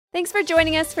Thanks for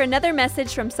joining us for another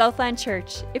message from Southland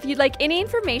Church. If you'd like any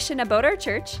information about our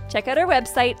church, check out our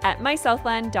website at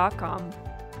mysouthland.com.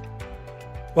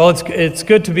 Well, it's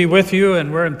good to be with you,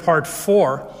 and we're in part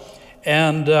 4,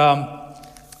 and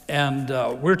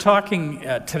we're talking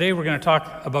today. We're going to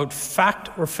talk about fact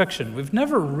or fiction. We've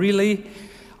never really,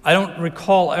 I don't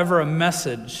recall ever a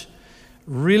message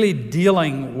really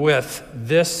dealing with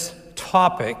this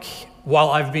topic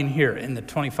while I've been here, in the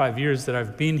 25 years that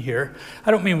I've been here. I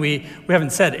don't mean we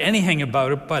haven't said anything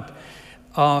about it, but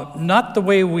not the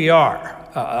way we are,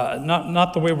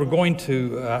 not the way we're going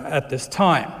to at this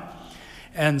time.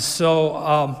 And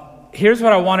so here's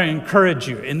what I want to encourage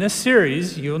you. In this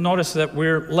series, you'll notice that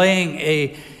we're laying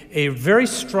a very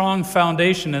strong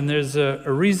foundation, and there's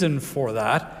a reason for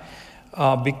that.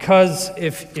 Because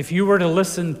if you were to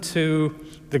listen to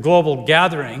the Global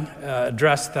Gathering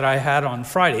address that I had on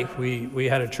Friday, we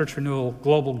had a Church Renewal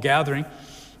Global Gathering,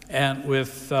 and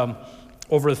with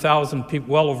over 1,000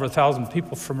 people, well over 1,000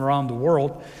 people from around the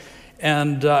world,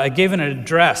 and I gave an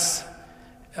address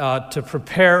to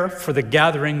prepare for the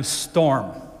gathering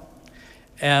storm.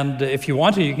 And if you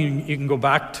want to, you can go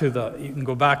back to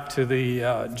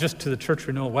the just to the Church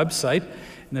Renewal website.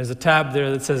 And there's a tab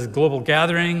there that says Global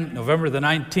Gathering, November the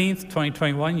 19th,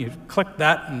 2021. You click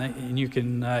that, and you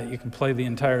can play the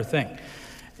entire thing.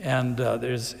 And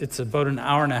it's about an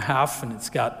hour and a half, and it's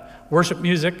got worship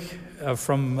music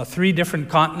from 3 different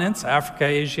continents: Africa,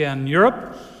 Asia, and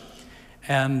Europe,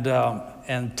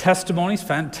 and testimonies,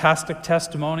 fantastic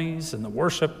testimonies, and the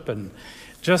worship, and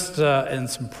just and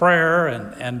some prayer,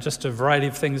 and just a variety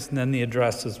of things, and then the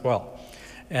address as well.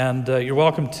 And you're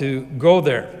welcome to go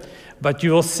there. But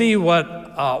you will see what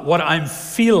I'm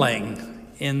feeling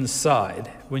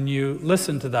inside when you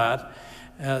listen to that.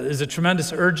 There's a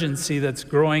tremendous urgency that's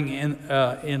growing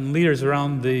in leaders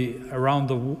around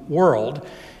the world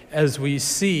as we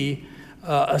see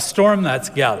a storm that's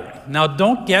gathering. Now,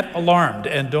 don't get alarmed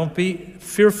and don't be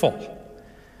fearful.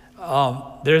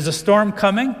 There's a storm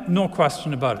coming, no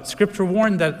question about it. Scripture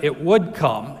warned that it would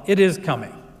come. It is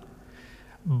coming.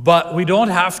 But we don't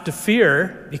have to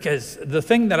fear, because the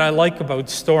thing that I like about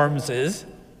storms is,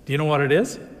 do you know what it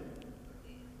is?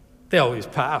 They always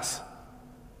pass.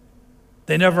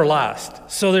 They never last.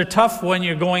 So they're tough when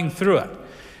you're going through it,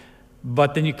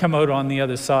 but then you come out on the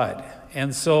other side.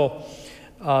 And so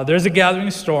there's a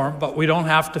gathering storm, but we don't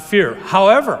have to fear.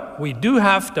 However, we do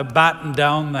have to batten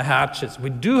down the hatches. We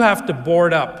do have to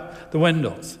board up the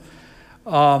windows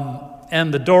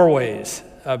and the doorways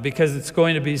because it's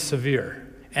going to be severe.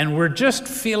 And we're just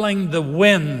feeling the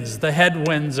winds, the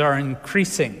headwinds are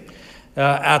increasing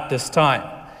at this time.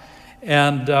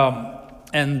 And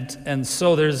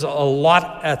so there's a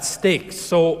lot at stake.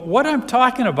 So what I'm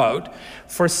talking about,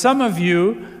 for some of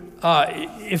you,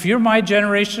 if you're my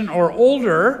generation or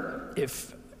older,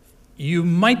 if you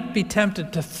might be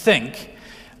tempted to think,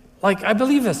 like, I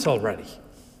believe this already.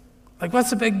 Like,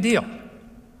 what's the big deal?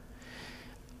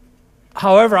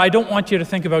 However, I don't want you to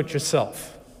think about yourself.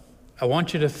 I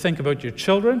want you to think about your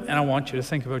children, and I want you to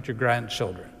think about your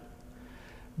grandchildren.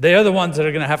 They are the ones that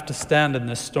are going to have to stand in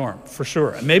this storm, for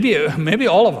sure. Maybe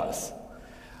all of us.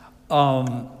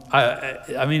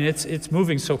 I mean, it's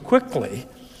moving so quickly,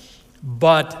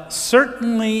 but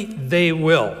certainly they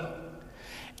will.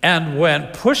 And when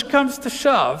push comes to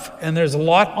shove, and there's a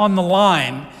lot on the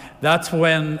line, that's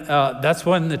when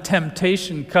the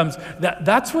temptation comes.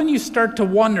 That's when you start to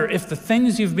wonder if the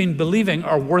things you've been believing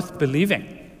are worth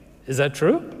believing. Is that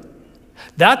true?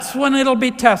 That's when it'll be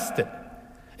tested.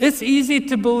 It's easy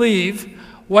to believe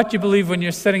what you believe when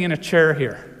you're sitting in a chair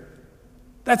here.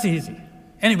 That's easy.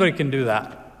 Anybody can do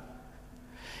that.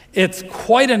 It's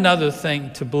quite another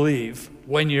thing to believe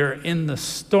when you're in the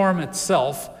storm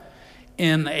itself,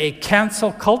 in a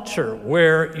cancel culture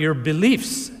where your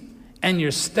beliefs and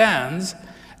your stands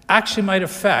actually might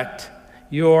affect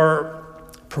your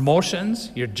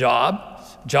promotions, your job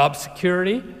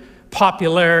security,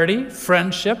 popularity,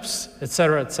 friendships,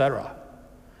 etc., etc.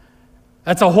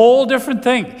 That's a whole different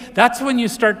thing. That's when you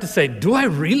start to say, do I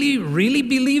really, really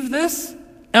believe this?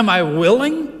 Am I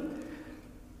willing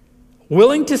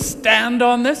to stand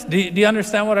on this? Do you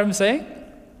understand what I'm saying?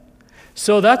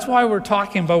 So that's why we're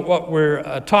talking about what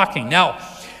we're talking. Now,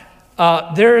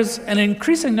 there's an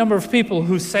increasing number of people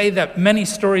who say that many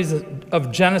stories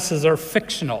of Genesis are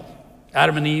fictional.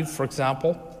 Adam and Eve, for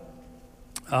example.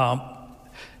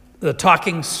 The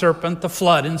talking serpent, the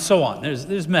flood, and so on.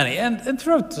 There's many, and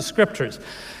throughout the scriptures.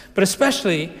 But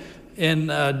especially in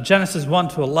Genesis 1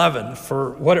 to 11,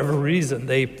 for whatever reason,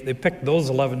 they picked those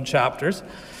 11 chapters.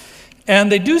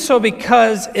 And they do so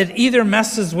because it either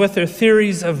messes with their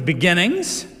theories of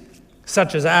beginnings,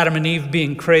 such as Adam and Eve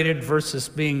being created versus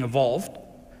being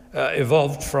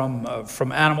evolved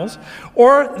from animals,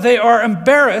 or they are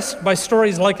embarrassed by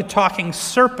stories like a talking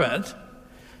serpent,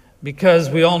 because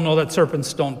we all know that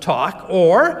serpents don't talk,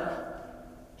 or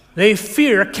they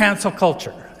fear cancel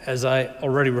culture, as I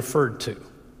already referred to.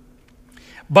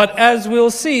 But as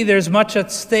we'll see, there's much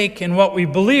at stake in what we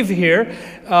believe here.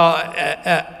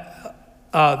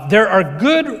 There are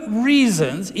good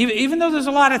reasons, even though there's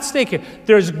a lot at stake here,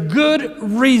 there's good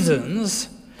reasons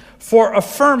for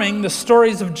affirming the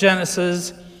stories of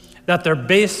Genesis that they're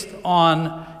based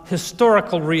on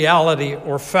historical reality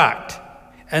or fact.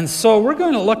 And so we're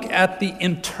going to look at the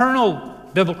internal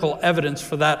biblical evidence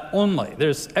for that only.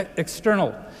 There's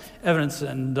external evidence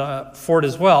for it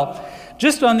as well.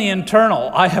 Just on the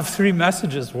internal, I have 3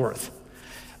 messages worth,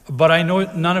 but I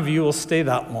know none of you will stay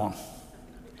that long.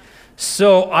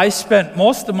 So I spent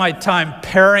most of my time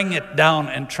paring it down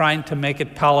and trying to make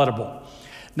it palatable.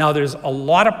 Now there's a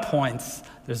lot of points,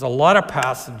 there's a lot of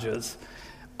passages.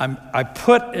 I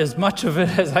put as much of it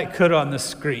as I could on the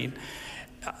screen.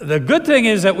 The good thing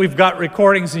is that we've got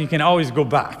recordings and you can always go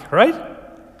back, right?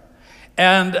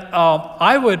 And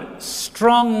I would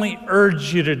strongly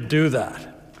urge you to do that.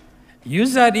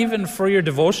 Use that even for your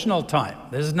devotional time.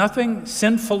 There's nothing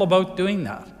sinful about doing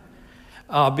that.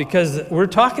 Because we're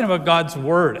talking about God's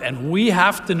Word, and we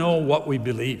have to know what we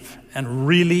believe and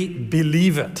really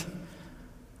believe it.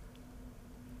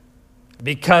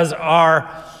 Because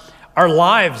our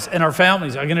lives and our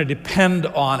families are going to depend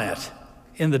on it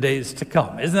in the days to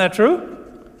come. Isn't that true?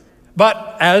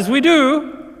 But as we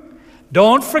do,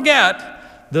 don't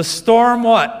forget the storm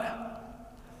what?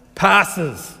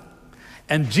 Passes.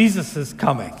 And Jesus is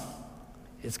coming.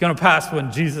 It's going to pass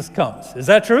when Jesus comes. Is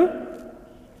that true?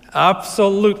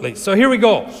 Absolutely. So here we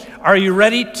go. Are you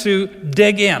ready to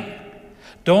dig in?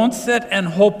 Don't sit and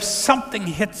hope something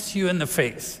hits you in the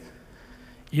face.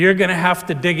 You're going to have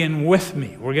to dig in with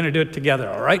me. We're going to do it together,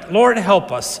 all right? Lord,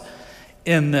 help us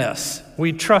in this.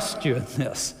 We trust you in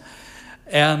this.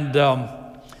 And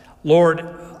Lord,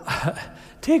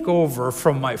 take over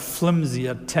from my flimsy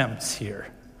attempts here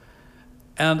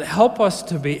and help us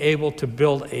to be able to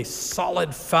build a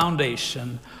solid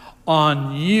foundation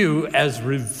on you as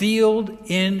revealed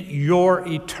in your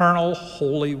eternal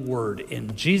holy word.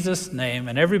 In Jesus' name.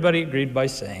 And everybody agreed by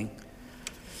saying,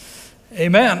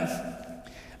 amen.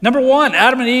 Number 1,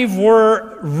 Adam and Eve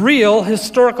were real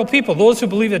historical people. Those who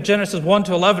believe that Genesis 1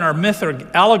 to 11 are myth or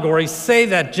allegory say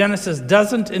that Genesis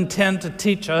doesn't intend to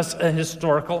teach us a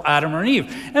historical Adam or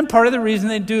Eve. And part of the reason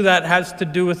they do that has to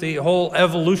do with the whole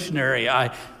evolutionary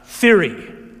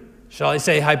theory, shall I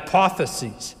say,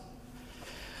 hypotheses.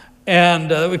 And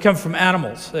we come from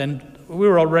animals. And we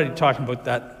were already talking about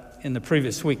that in the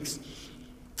previous weeks,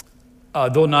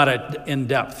 though not in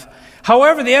depth.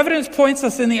 However, the evidence points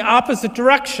us in the opposite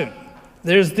direction.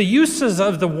 There's the uses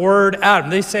of the word Adam.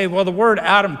 They say, well, the word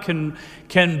Adam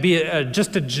can be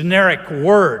just a generic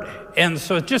word. And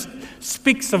so it just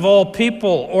speaks of all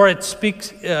people, or it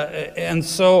speaks,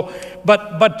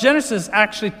 but Genesis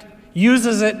actually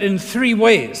uses it in 3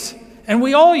 ways. And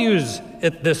we all use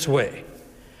it this way.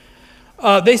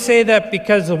 They say that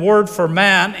because the word for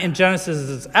man in Genesis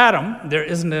is Adam, there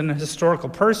isn't an historical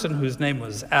person whose name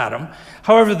was Adam.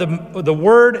 However, the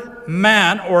word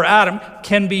man or Adam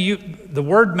can be the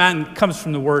word man comes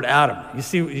from the word Adam.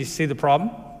 You see the problem?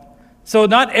 So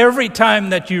not every time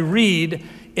that you read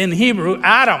in Hebrew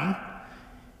Adam,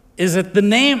 is it the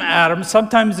name Adam?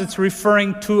 Sometimes it's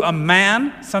referring to a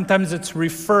man. Sometimes it's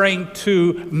referring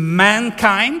to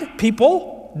mankind,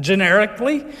 people,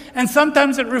 generically, and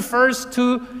sometimes it refers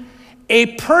to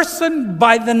a person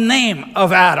by the name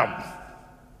of Adam.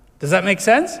 Does that make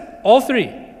sense? All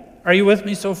 3. Are you with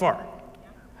me so far?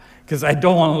 Because I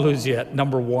don't want to lose you at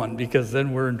number 1, because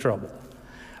then we're in trouble.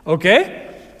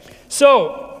 Okay?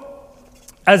 So,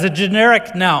 as a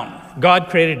generic noun, God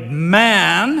created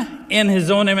man in his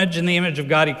own image. In the image of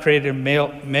God, he created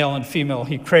male and female.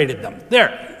 He created them.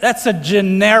 There. That's a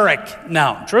generic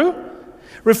noun. True?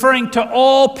 Referring to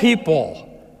all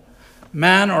people,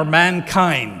 man or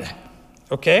mankind,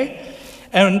 okay?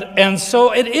 And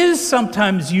so it is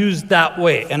sometimes used that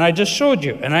way, and I just showed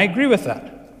you, and I agree with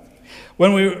that.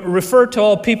 When we refer to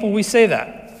all people, we say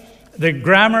that. The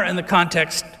grammar and the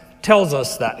context tells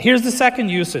us that. Here's the second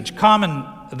usage,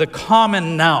 the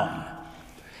common noun.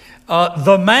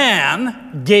 The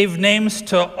man gave names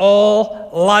to all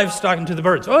livestock and to the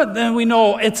birds. Oh, then we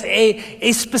know it's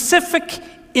a specific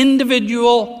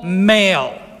individual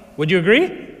male. Would you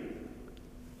agree?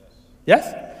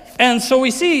 Yes? And so we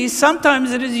see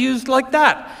sometimes it is used like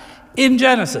that in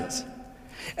Genesis.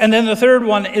 And then the third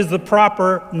one is the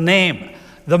proper name.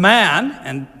 The man,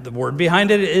 and the word behind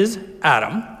it is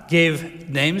Adam, gave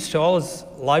names to all his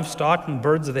livestock and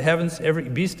birds of the heavens, every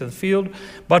beast of the field.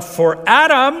 But for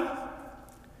Adam,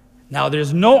 now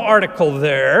there's no article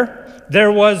there,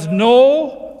 there was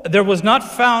not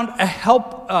found a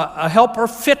helper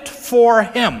fit for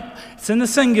him. It's in the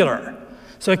singular.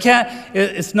 So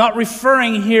it's not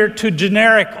referring here to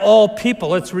generic all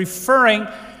people. It's referring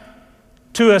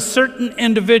to a certain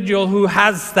individual who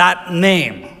has that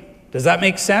name. Does that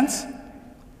make sense?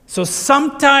 So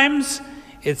sometimes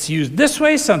it's used this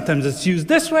way, sometimes it's used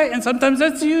this way, and sometimes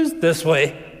it's used this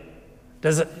way.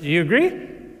 Do you agree?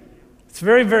 It's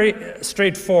very, very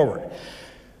straightforward.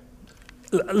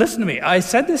 Listen to me. I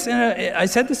said this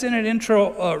in an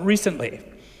intro recently.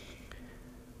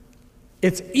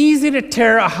 It's easy to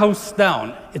tear a house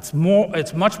down. It's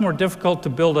much more difficult to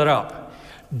build it up.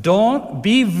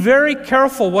 Be very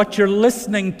careful what you're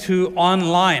listening to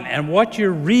online and what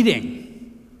you're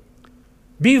reading.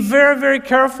 Be very, very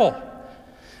careful.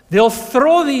 They'll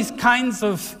throw these kinds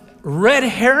of red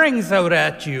herrings out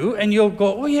at you, and you'll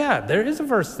go, oh yeah, there is a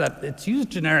verse that it's used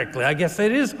generically. I guess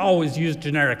it is always used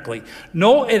generically.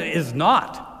 No, it is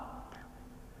not.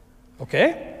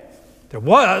 Okay? There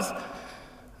was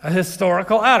a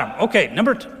historical Adam. Okay,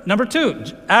 number two,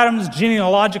 Adam's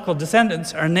genealogical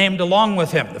descendants are named along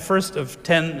with him, the first of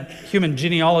 10 human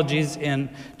genealogies in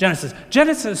Genesis.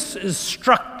 Genesis is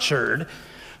structured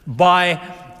by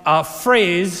a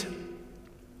phrase,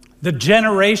 the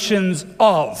generations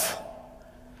of.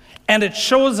 And it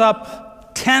shows up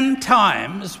 10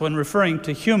 times when referring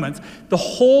to humans. The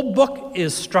whole book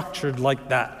is structured like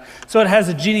that. So it has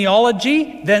a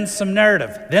genealogy, then some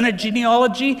narrative. Then a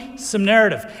genealogy, some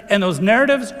narrative. And those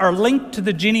narratives are linked to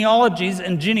the genealogies,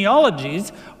 and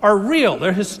genealogies are real.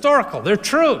 They're historical. They're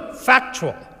true,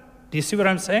 factual. Do you see what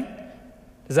I'm saying?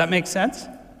 Does that make sense?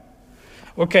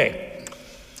 Okay.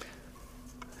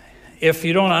 If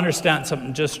you don't understand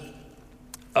something, just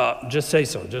say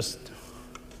so. Just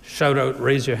shout out,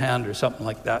 raise your hand or something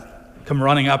like that. Come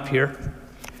running up here.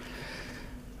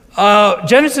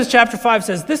 Genesis chapter 5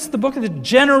 says, this is the book of the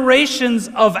generations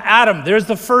of Adam. There's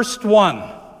the first one.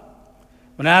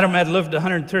 When Adam had lived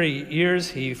 130 years,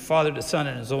 he fathered a son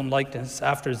in his own likeness,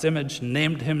 after his image, and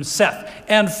named him Seth.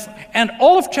 And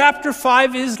all of chapter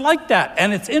 5 is like that.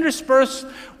 And it's interspersed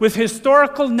with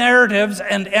historical narratives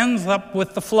and ends up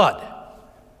with the flood.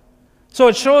 So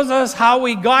it shows us how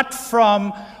we got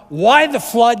from why the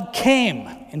flood came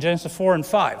in Genesis 4 and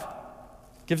 5.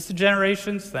 Gives the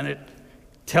generations, then it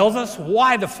tells us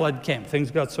why the flood came.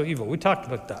 Things got so evil. We talked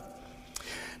about that.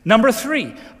 Number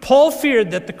 3, Paul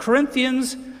feared that the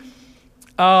Corinthians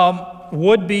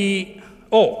would be...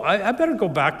 I better go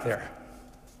back there.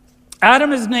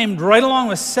 Adam is named right along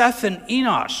with Seth and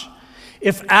Enosh.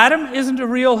 If Adam isn't a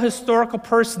real historical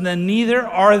person, then neither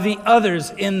are the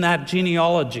others in that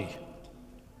genealogy.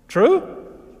 True?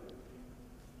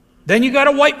 Then you got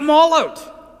to wipe them all out.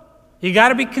 You got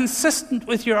to be consistent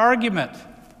with your argument.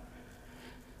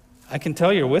 I can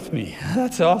tell you're with me.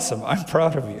 That's awesome. I'm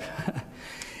proud of you.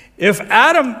 If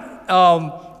Adam,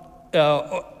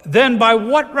 then by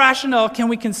what rationale can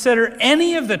we consider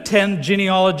any of the 10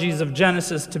 genealogies of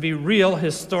Genesis to be real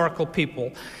historical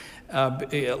people,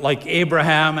 like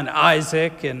Abraham and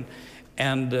Isaac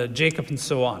and Jacob and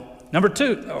so on? Number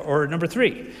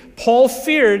 3, Paul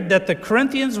feared that the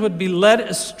Corinthians would be led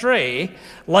astray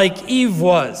like Eve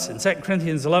was. In 2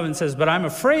 Corinthians 11 it says, but I'm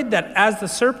afraid that as the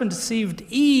serpent deceived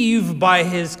Eve by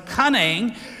his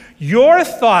cunning, your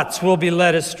thoughts will be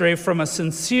led astray from a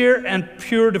sincere and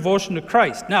pure devotion to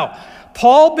Christ. Now,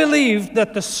 Paul believed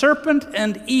that the serpent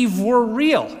and Eve were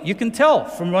real. You can tell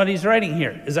from what he's writing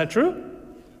here. Is that true?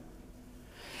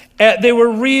 They were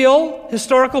real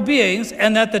historical beings,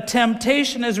 and that the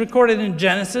temptation as recorded in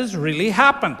Genesis really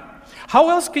happened. How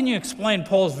else can you explain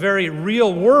Paul's very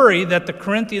real worry that the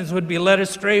Corinthians would be led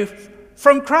astray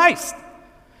from Christ?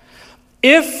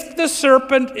 If the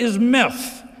serpent is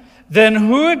myth, then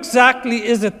who exactly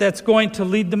is it that's going to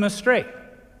lead them astray?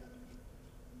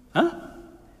 Huh?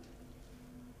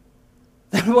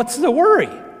 Then what's the worry?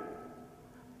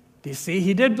 Do you see?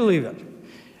 He did believe it.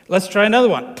 Let's try another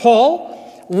one. Paul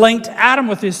linked Adam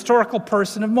with the historical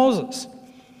person of Moses.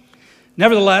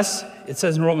 Nevertheless, it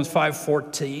says in Romans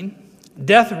 5:14,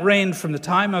 death reigned from the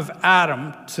time of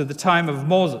Adam to the time of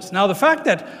Moses. Now, the fact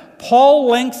that Paul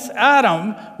links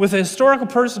Adam with the historical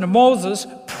person of Moses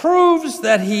proves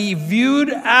that he viewed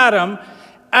Adam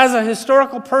as a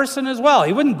historical person as well.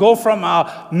 He wouldn't go from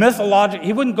a mythological,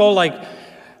 he wouldn't go like,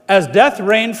 as death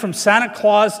reigned from Santa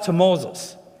Claus to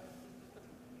Moses.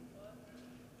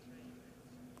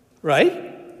 Right?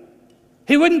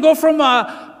 He wouldn't go from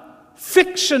a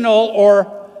fictional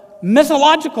or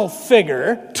mythological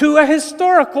figure to a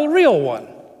historical real one.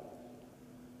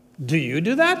 Do you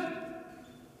do that?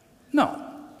 No.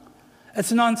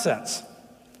 It's nonsense.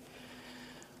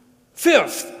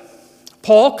 Fifth,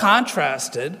 Paul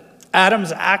contrasted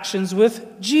Adam's actions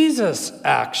with Jesus'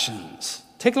 actions.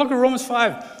 Take a look at Romans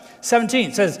 5:17.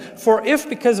 It says, "For if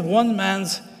because of one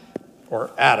man's,"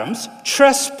 or Adam's,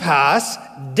 "trespass,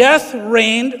 death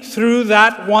reigned through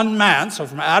that one man." So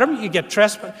from Adam, you get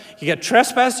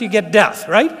trespass, you get death,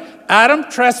 right? Adam,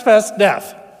 trespass,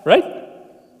 death, right?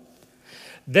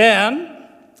 Then,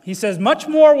 he says, "Much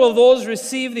more will those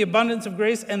receive the abundance of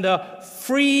grace and the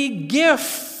free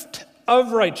gift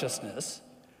of righteousness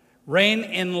reign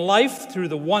in life through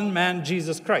the one man,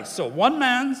 Jesus Christ." So one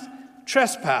man's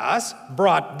trespass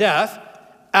brought death.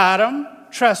 Adam,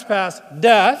 trespass,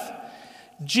 death.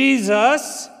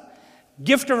 Jesus,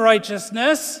 gift of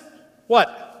righteousness,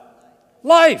 what?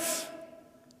 Life.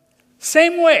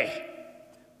 Same way.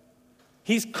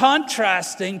 He's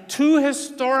contrasting two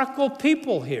historical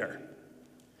people here.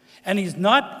 And he's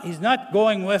not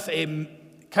going with a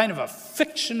kind of a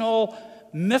fictional,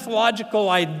 mythological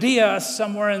idea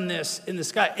somewhere in the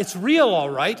sky. It's real,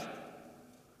 all right.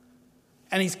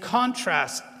 And he's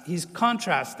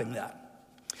contrasting that.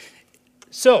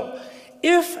 So,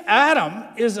 if Adam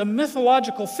is a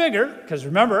mythological figure, because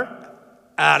remember,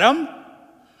 Adam,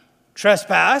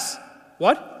 trespass,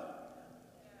 what?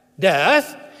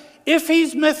 Death. If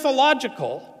he's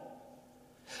mythological,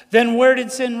 then where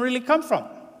did sin really come from?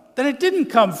 Then it didn't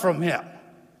come from him.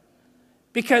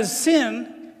 Because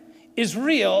sin is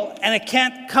real and it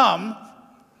can't come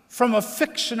from a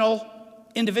fictional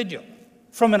individual,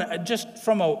 just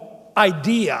from an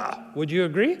idea. Would you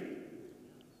agree?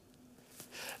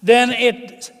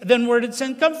 Then where did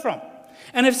sin come from?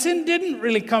 And if sin didn't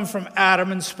really come from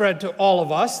Adam and spread to all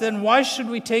of us, then why should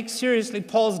we take seriously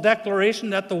Paul's declaration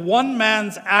that the one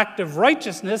man's act of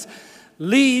righteousness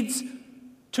leads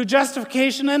to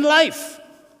justification and life?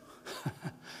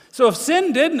 So if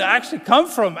sin didn't actually come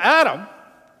from Adam,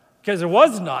 because there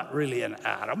was not really an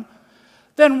Adam,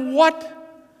 then what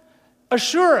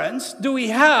assurance do we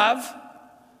have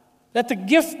that the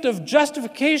gift of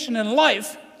justification and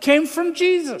life came from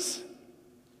Jesus?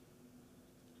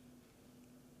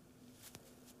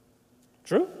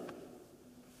 True?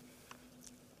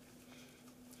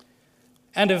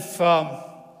 And if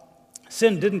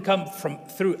sin didn't come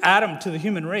through Adam to the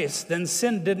human race, then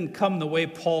sin didn't come the way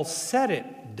Paul said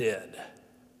it did.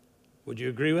 Would you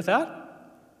agree with that?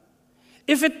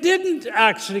 If it didn't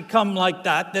actually come like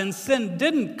that, then sin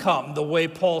didn't come the way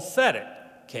Paul said it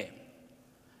came,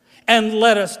 and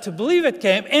led us to believe it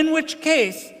came, in which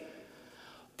case,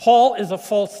 Paul is a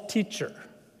false teacher.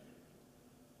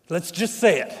 Let's just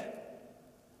say it.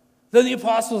 Then the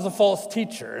apostle is a false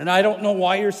teacher, and I don't know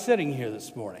why you're sitting here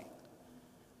this morning.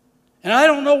 And I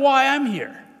don't know why I'm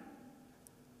here.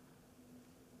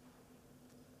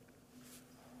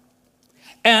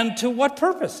 And to what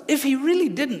purpose? If Paul really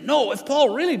didn't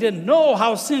know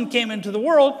how sin came into the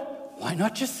world, why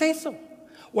not just say so?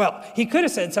 Well, he could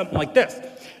have said something like this: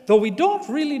 though we don't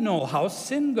really know how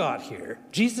sin got here,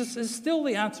 Jesus is still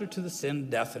the answer to the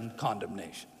sin, death, and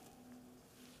condemnation.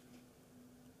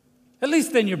 At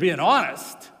least then you're being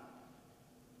honest.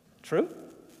 True?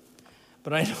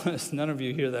 But I notice none of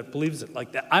you here that believes it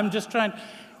like that. I'm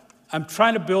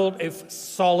trying to build a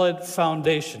solid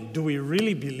foundation. Do we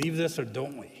really believe this or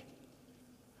don't we?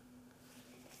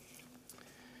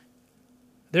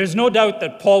 There's no doubt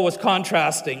that Paul was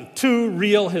contrasting two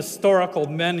real historical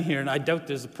men here, and I doubt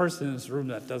there's a person in this room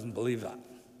that doesn't believe that.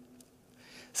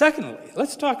 Secondly,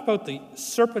 let's talk about the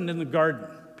serpent in the garden,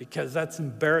 because that's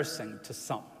embarrassing to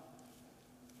some.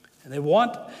 And they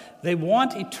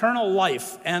want eternal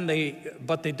life,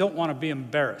 but they don't want to be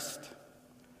embarrassed.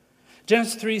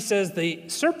 Genesis 3 says, the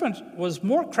serpent was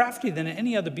more crafty than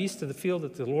any other beast of the field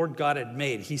that the Lord God had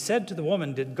made. He said to the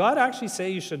woman, did God actually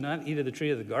say you should not eat of the tree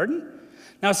of the garden?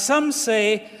 Now some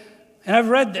say, and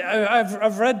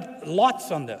I've read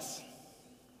lots on this.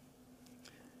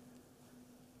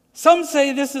 Some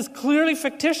say this is clearly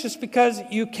fictitious because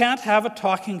you can't have a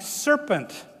talking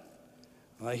serpent.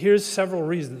 Well, here's several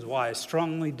reasons why I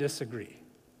strongly disagree.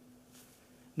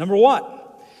 Number one,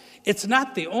 it's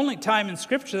not the only time in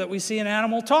Scripture that we see an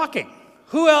animal talking.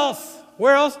 Who else?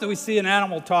 Where else do we see an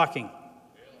animal talking?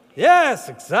 Yes,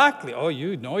 exactly. Oh,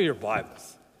 you know your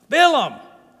Bibles. Balaam.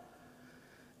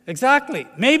 Exactly.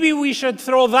 Maybe we should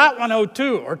throw that one out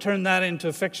too, or turn that into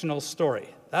a fictional story.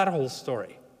 That whole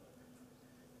story.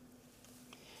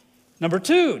 Number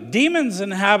two, demons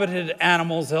inhabited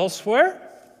animals elsewhere.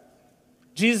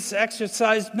 Jesus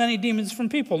exorcised many demons from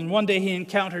people, and one day he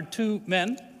encountered two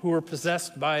men who were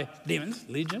possessed by demons,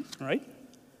 legion, right?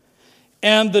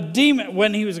 And the demon,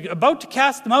 when he was about to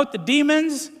cast them out, the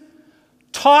demons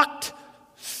talked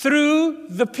through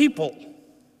the people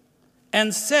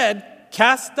and said,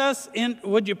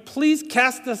 would you please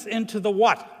cast us into the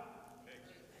what?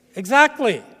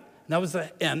 Exactly. And that was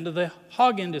the end of the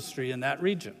hog industry in that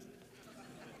region.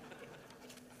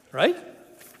 Right?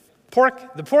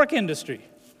 The pork industry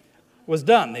was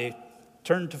done. They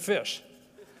turned to fish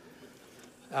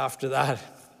after that.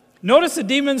 Notice the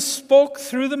demons spoke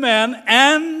through the men,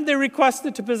 and they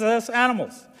requested to possess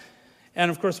animals.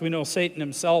 And of course, we know Satan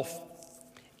himself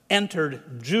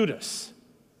entered Judas.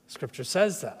 Scripture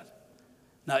says that.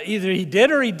 Now, either he did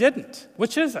or he didn't.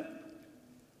 Which is it?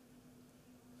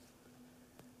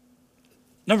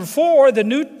 Number 4, the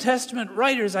New Testament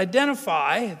writers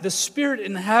identify the spirit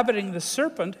inhabiting the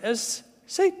serpent as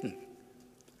Satan.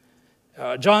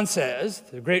 John says,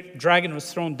 the great dragon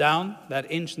was thrown down, that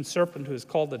ancient serpent who is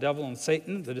called the devil and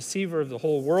Satan, the deceiver of the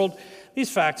whole world.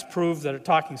 These facts prove that a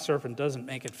talking serpent doesn't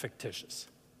make it fictitious.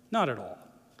 Not at all.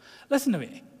 Listen to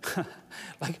me.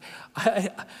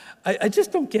 I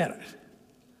just don't get it.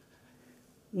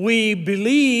 We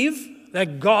believe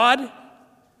that God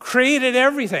created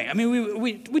everything. I mean,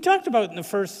 we talked about it in the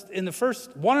first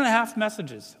 1.5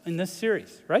 messages in this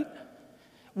series, right?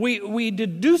 We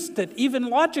deduced it even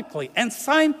logically and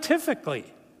scientifically.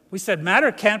 We said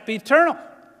matter can't be eternal.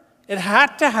 It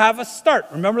had to have a start.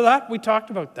 Remember that? We talked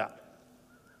about that.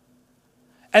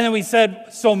 And then we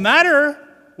said, so matter,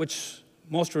 which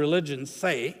most religions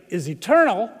say is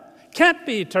eternal, can't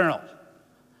be eternal.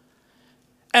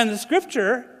 And the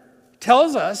Scripture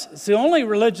tells us it's the only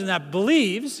religion that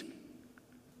believes,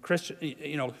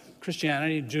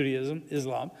 Christianity, Judaism,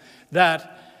 Islam,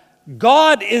 that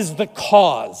God is the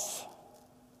cause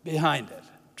behind it.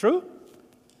 True?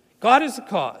 God is the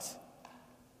cause.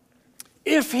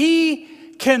 If he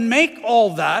can make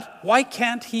all that, why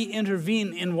can't he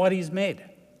intervene in what he's made?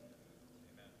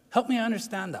 Help me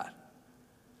understand that.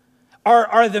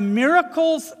 Are the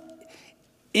miracles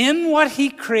in what he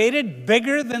created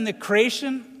bigger than the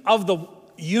creation of the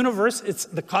universe, it's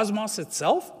the cosmos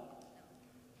itself?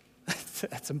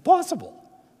 That's impossible.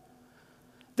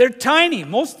 They're tiny.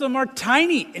 Most of them are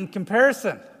tiny in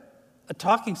comparison. A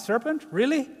talking serpent?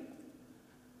 Really?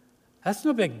 That's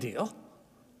no big deal.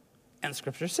 And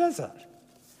Scripture says that.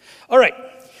 All right.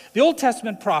 The Old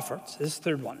Testament prophets, this is the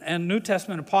third one, and New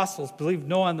Testament apostles believed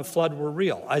Noah and the flood were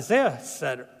real. Isaiah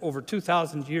said over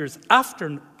 2,000 years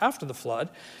after the flood,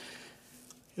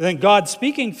 then God,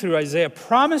 speaking through Isaiah,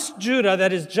 promised Judah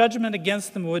that his judgment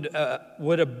against them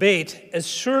would abate as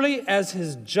surely as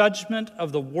his judgment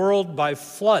of the world by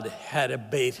flood had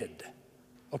abated.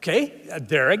 Okay?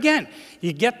 There again,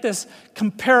 you get this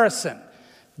comparison.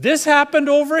 This happened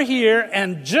over here,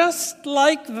 and just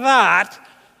like that,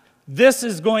 this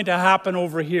is going to happen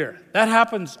over here. That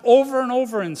happens over and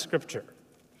over in Scripture.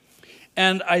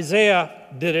 And Isaiah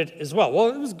did it as well.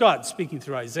 Well, it was God speaking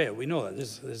through Isaiah. We know that.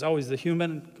 There's always the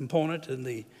human component and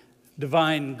the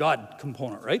divine God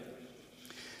component, right?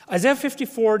 Isaiah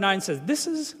 54:9 says, "This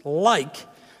is like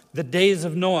the days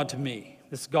of Noah to me."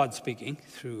 This is God speaking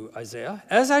through Isaiah.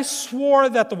 "As I swore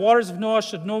that the waters of Noah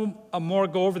should no more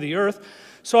go over the earth,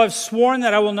 so I've sworn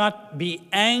that I will not be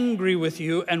angry with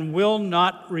you and will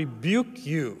not rebuke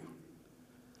you."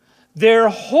 Their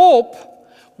hope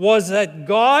was that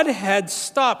God had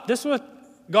stopped. This is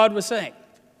what God was saying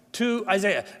to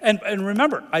Isaiah. And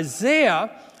remember,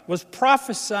 Isaiah was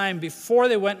prophesying before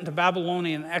they went into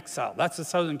Babylonian exile. That's the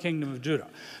southern kingdom of Judah.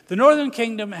 The northern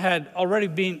kingdom had already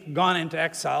gone into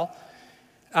exile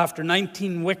after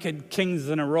 19 wicked kings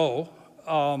in a row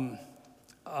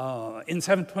in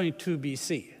 722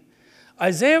 BC.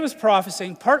 Isaiah was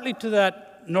prophesying partly to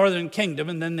that northern kingdom,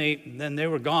 and then they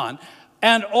were gone,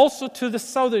 and also to the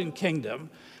southern kingdom,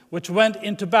 which went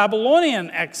into Babylonian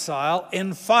exile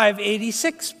in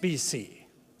 586 BC.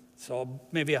 So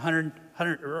maybe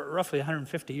roughly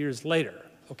 150 years later,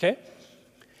 okay?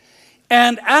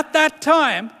 And at that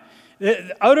time,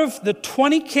 out of the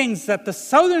 20 kings that the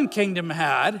southern kingdom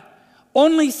had,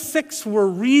 only 6 were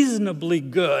reasonably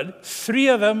good. 3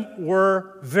 of them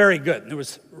were very good. There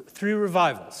was 3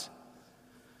 revivals.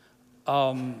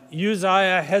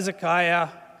 Uzziah, Hezekiah,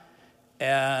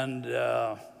 and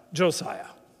Josiah.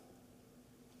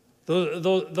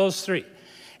 Those 3.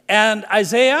 And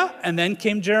Isaiah, and then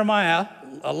came Jeremiah,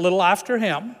 a little after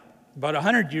him, about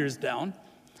 100 years down.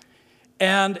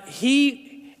 And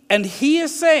he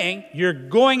is saying, you're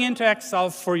going into exile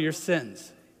for your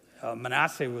sins.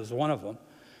 Manasseh was one of them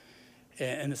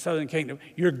in the southern kingdom.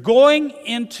 You're going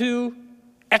into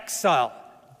exile.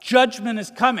 Judgment is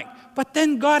coming. But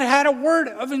then God had a word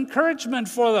of encouragement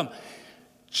for them.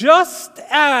 Just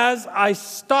as I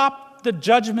stopped the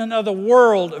judgment of the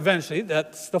world eventually,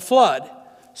 that's the flood,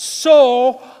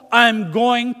 so I'm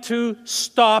going to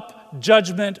stop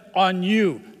judgment on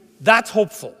you. That's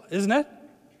hopeful, isn't it?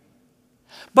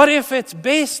 But if it's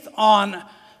based on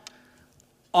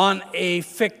a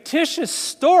fictitious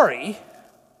story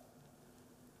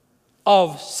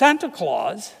of Santa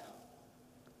Claus,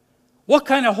 what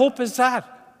kind of hope is that?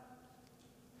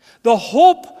 The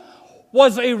hope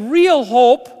was a real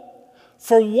hope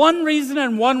for one reason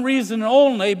and one reason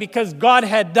only, because God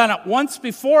had done it once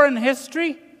before in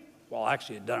history. Well,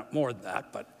 actually, he had done it more than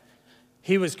that, but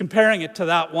he was comparing it to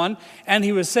that one, and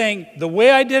he was saying, the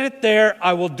way I did it there,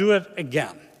 I will do it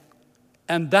again.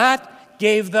 And that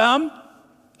gave them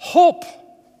hope.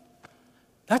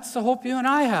 That's the hope you and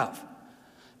I have.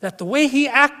 That the way he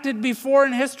acted before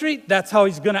in history, that's how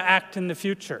he's going to act in the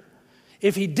future.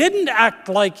 If he didn't act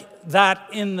like that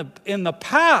in the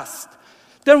past,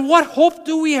 then what hope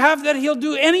do we have that he'll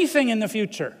do anything in the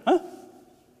future? Huh?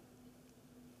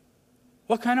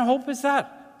 What kind of hope is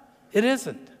that? It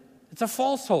isn't. It's a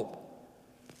false hope.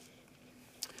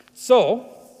 So,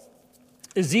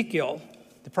 Ezekiel,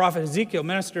 the prophet Ezekiel,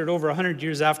 ministered over 100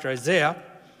 years after Isaiah.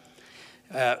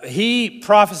 He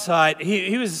prophesied,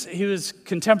 he was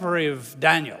contemporary of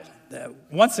Daniel.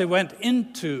 Once they went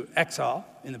into exile,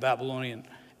 in the Babylonian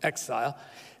exile,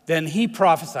 then he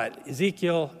prophesied,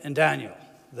 Ezekiel and Daniel.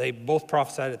 They both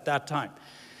prophesied at that time.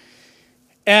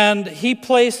 And he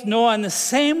placed Noah in the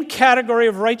same category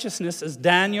of righteousness as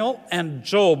Daniel and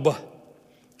Job.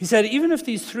 He said, even if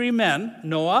these three men,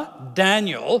 Noah,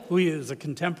 Daniel, who he was a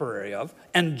contemporary of,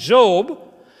 and Job,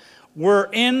 were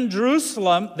in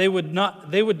Jerusalem, they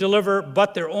would deliver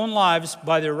but their own lives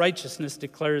by their righteousness,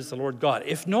 declares the Lord God.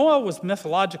 If Noah was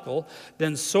mythological,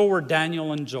 then so were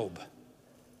Daniel and Job.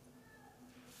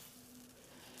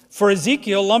 For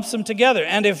Ezekiel lumps them together.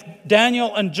 And if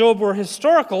Daniel and Job were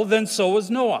historical, then so was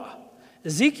Noah.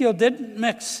 Ezekiel didn't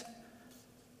mix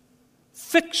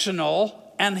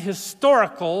fictional and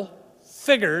historical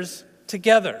figures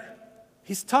together.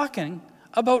 He's talking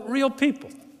about real people.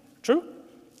 True?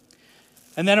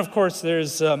 And then, of course,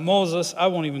 there's Moses. I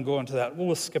won't even go into that.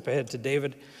 We'll skip ahead to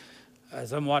David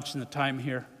as I'm watching the time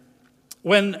here.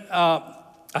 When, I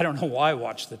don't know why I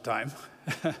watch the time,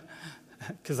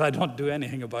 because I don't do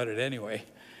anything about it anyway,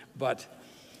 but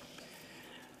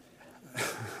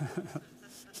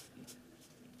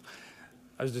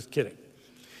I was just kidding.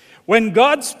 When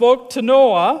God spoke to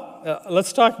Noah,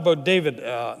 let's talk about David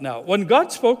now. When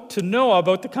God spoke to Noah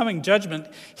about the coming judgment,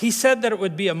 he said that it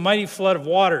would be a mighty flood of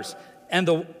waters. And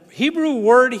the Hebrew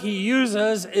word he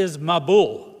uses is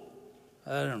Mabul.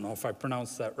 I don't know if I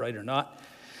pronounced that right or not.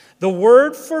 The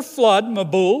word for flood,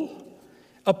 Mabul,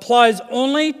 applies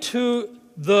only to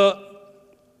the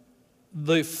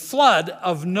flood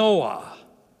of Noah.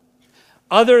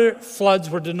 Other floods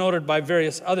were denoted by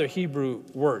various other Hebrew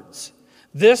words.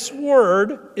 This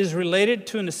word is related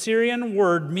to an Assyrian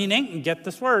word meaning, and get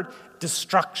this word,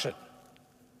 destruction.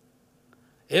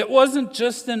 It wasn't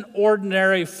just an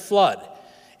ordinary flood.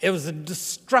 It was a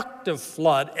destructive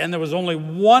flood, and there was only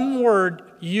one word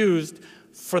used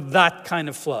for that kind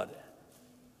of flood.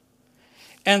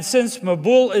 And since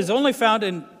Mabul is only found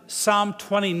in Psalm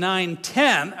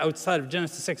 29:10, outside of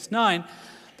Genesis 6:9,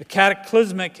 the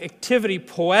cataclysmic activity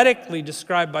poetically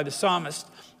described by the psalmist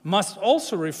must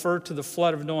also refer to the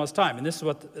flood of Noah's time. And this is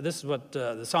what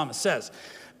the psalmist says.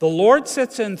 The Lord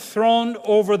sits enthroned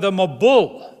over the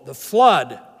Mabul, the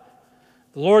flood.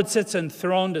 The Lord sits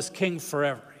enthroned as king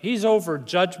forever. He's over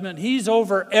judgment. He's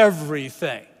over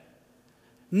everything.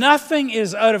 Nothing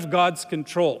is out of God's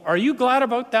control. Are you glad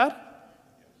about that?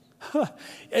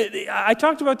 I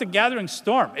talked about the gathering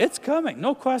storm. It's coming,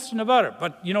 no question about it.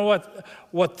 But you know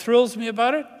what thrills me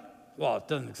about it? Well, it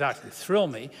doesn't exactly thrill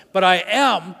me, but I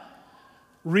am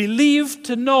relieved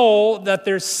to know that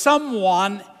there's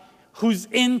someone who's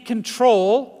in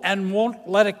control and won't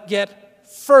let it get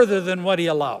further than what he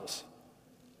allows,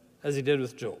 as he did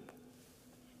with Job.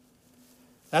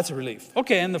 That's a relief.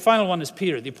 Okay, and the final one is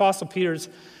Peter. The Apostle Peter's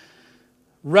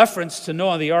reference to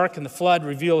Noah, the ark, and the flood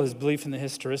reveal his belief in the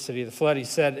historicity of the flood. He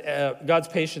said, God's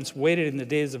patience waited in the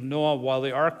days of Noah while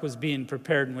the ark was being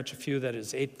prepared, in which a few, that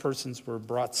is 8 persons, were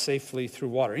brought safely through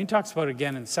water. He talks about it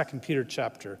again in 2 Peter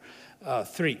chapter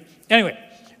 3. Anyway,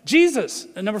 Jesus,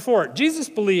 number 4, Jesus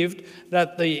believed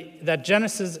that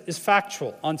Genesis is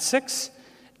factual. On 6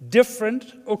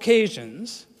 different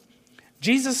occasions,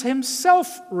 Jesus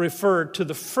himself referred to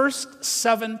the first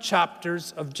 7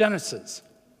 chapters of Genesis,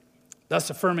 thus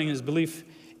affirming his belief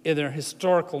in their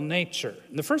historical nature.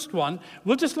 And the first one,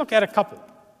 we'll just look at a couple,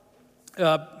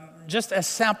 just as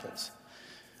samples.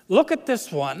 Look at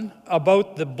this one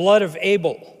about the blood of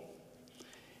Abel.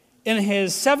 In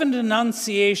his 7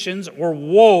 denunciations, or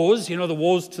woes, you know, the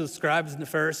woes to the scribes and the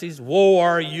Pharisees, woe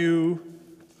are you,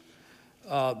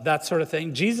 that sort of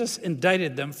thing, Jesus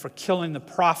indicted them for killing the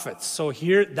prophets. So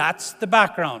here, that's the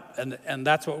background, and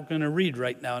that's what we're going to read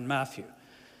right now in Matthew.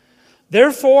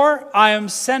 Therefore, I am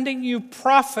sending you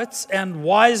prophets and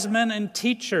wise men and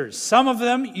teachers. Some of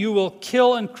them you will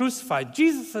kill and crucify.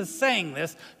 Jesus is saying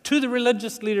this to the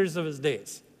religious leaders of his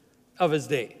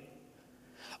day.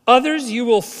 Others you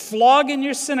will flog in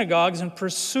your synagogues and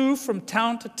pursue from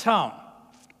town to town.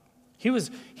 He was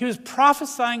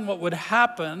prophesying what would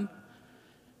happen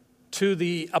to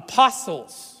the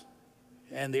apostles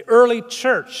and the early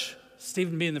church.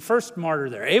 Stephen being the first martyr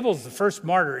there. Abel's the first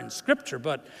martyr in Scripture,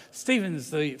 but Stephen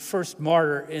is the first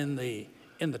martyr in the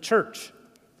church.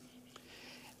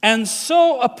 And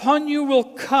so upon you will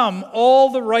come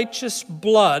all the righteous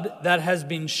blood that has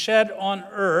been shed on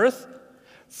earth,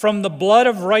 from the blood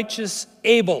of righteous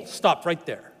Abel. Stop right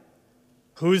there.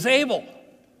 Who's Abel?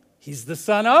 He's the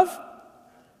son of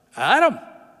Adam.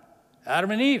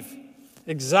 Adam and Eve.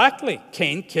 Exactly.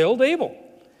 Cain killed Abel.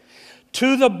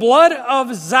 To the blood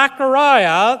of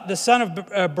Zechariah, the son of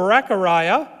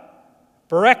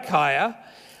Berechiah,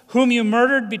 whom you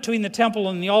murdered between the temple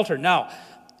and the altar. Now,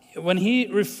 when he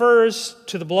refers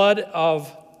to the blood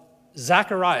of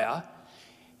Zechariah,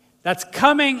 that's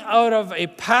coming out of a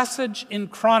passage in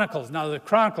Chronicles. Now, the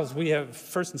Chronicles, we have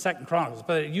 1st and 2nd Chronicles,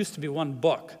 but it used to be one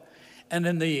book. And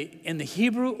in the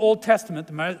Hebrew Old Testament,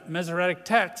 the Masoretic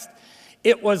text,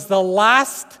 it was the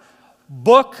last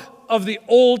book of the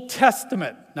Old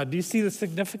Testament. Now, do you see the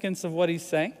significance of what he's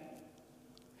saying?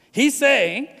 He's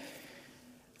saying,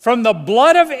 from the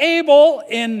blood of Abel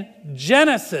in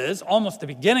Genesis, almost the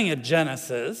beginning of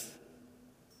Genesis,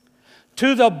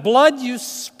 to the blood you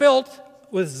spilt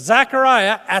with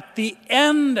Zechariah at the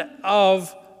end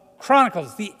of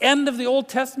Chronicles, the end of the Old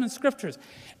Testament scriptures,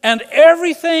 and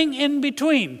everything in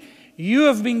between, you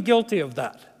have been guilty of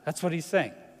that. That's what he's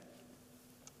saying.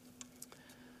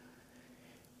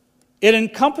 It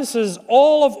encompasses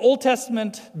all of Old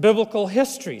Testament biblical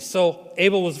history. So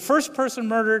Abel was the first person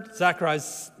murdered,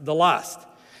 Zacharias the last.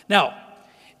 Now,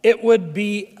 it would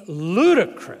be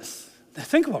ludicrous.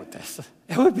 Think about this.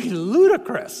 It would be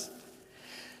ludicrous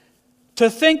to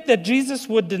think that Jesus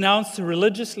would denounce the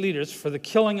religious leaders for the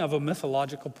killing of a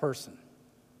mythological person.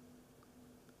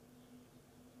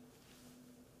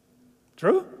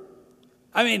 True?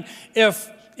 I mean,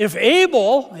 if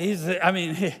Abel, he's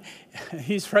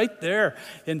right there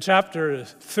in chapter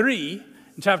 3,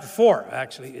 in chapter 4,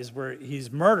 actually, is where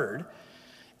he's murdered.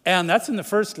 And that's in the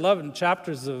first 11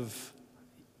 chapters of,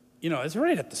 it's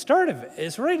right at the start of it.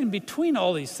 It's right in between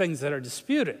all these things that are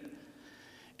disputed.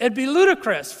 It'd be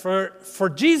ludicrous for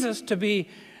Jesus to be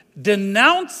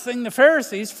denouncing the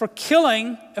Pharisees for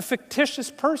killing a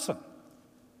fictitious person.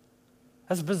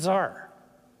 That's bizarre.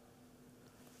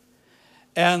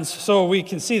 And so we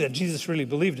can see that Jesus really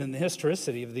believed in the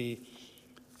historicity of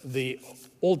the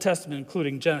Old Testament,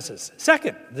 including Genesis.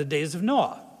 Second, the days of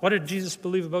Noah. What did Jesus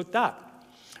believe about that?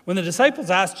 When the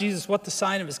disciples asked Jesus what the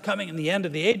sign of his coming and the end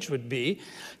of the age would be,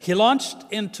 he launched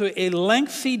into a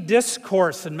lengthy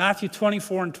discourse in Matthew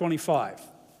 24 and 25.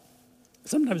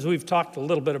 Sometimes we've talked a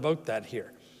little bit about that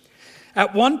here.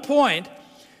 At one point,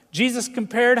 Jesus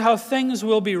compared how things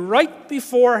will be right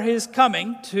before his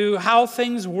coming to how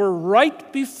things were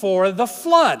right before the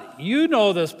flood. You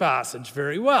know this passage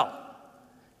very well.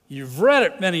 You've read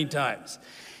it many times.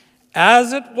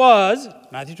 As it was,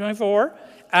 Matthew 24,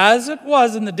 as it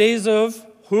was in the days of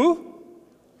who?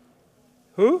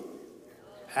 Who?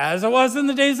 As it was in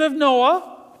the days of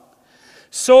Noah,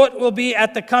 so it will be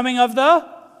at the coming of the...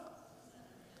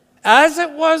 As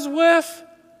it was with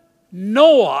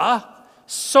Noah,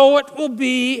 so it will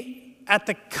be at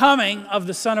the coming of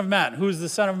the Son of Man. Who's the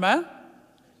Son of Man?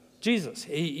 Jesus.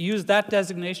 He used that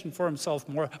designation for himself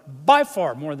by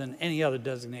far more than any other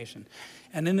designation.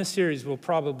 And in this series, we'll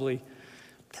probably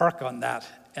park on that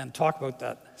and talk about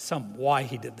that some, why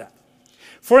he did that.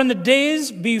 For in the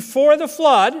days before the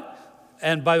flood,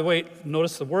 and by the way,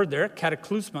 notice the word there,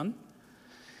 cataclysmon.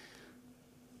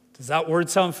 Does that word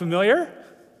sound familiar?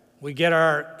 We get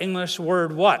our English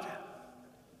word what?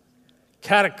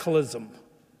 Cataclysm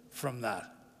from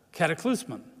that.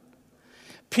 Cataclysmon.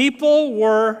 People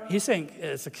were, he's saying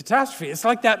it's a catastrophe. It's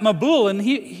like that Mabul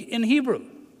in Hebrew.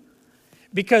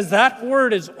 Because that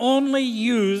word is only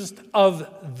used of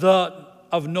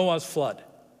Noah's flood.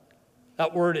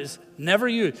 That word is never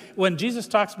used. When Jesus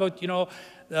talks about,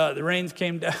 the rains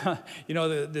came down,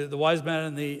 the wise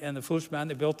man and the foolish man,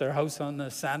 they built their house on the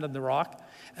sand and the rock,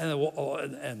 and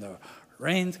the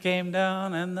rains came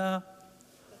down and the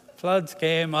floods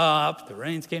came up, the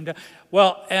rains came down.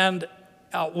 Well, and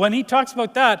when he talks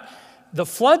about that, the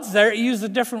floods there, he used a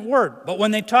different word. But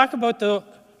when they talk about the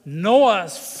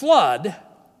Noah's flood,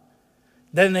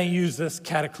 then they use this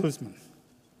cataclysm.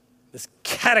 This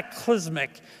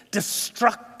cataclysmic,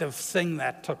 destructive thing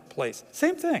that took place.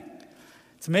 Same thing.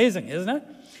 It's amazing, isn't it?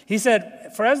 He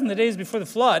said, for as in the days before the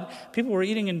flood, people were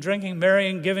eating and drinking,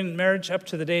 marrying, giving marriage up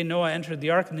to the day Noah entered the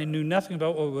ark, and they knew nothing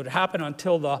about what would happen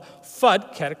until the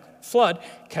flood,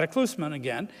 cataclysm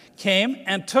again, came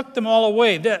and took them all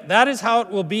away. That is how it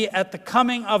will be at the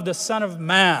coming of the Son of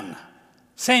Man.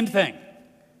 Same thing.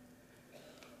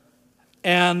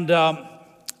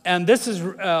 And this is,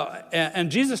 and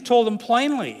Jesus told them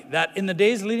plainly that in the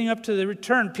days leading up to the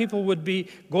return, people would be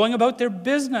going about their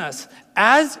business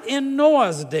as in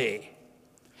Noah's day.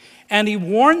 And he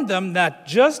warned them that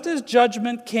just as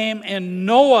judgment came in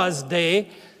Noah's day,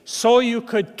 so you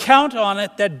could count on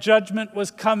it that judgment was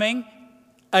coming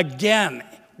again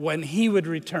when he would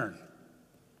return.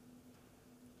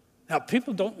 Now,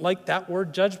 people don't like that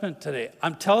word judgment today.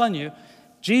 I'm telling you,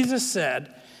 Jesus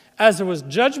said, as there was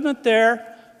judgment there,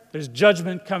 there's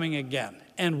judgment coming again.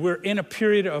 And we're in a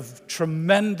period of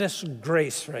tremendous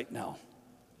grace right now.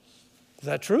 Is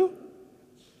that true?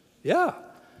 Yeah.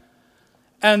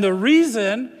 And the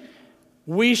reason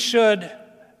we should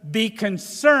be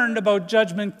concerned about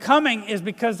judgment coming is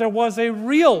because there was a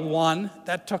real one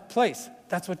that took place.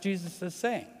 That's what Jesus is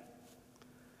saying.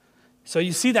 So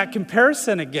you see that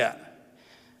comparison again.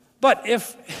 But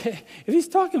if he's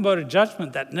talking about a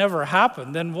judgment that never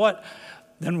happened, then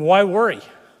why worry?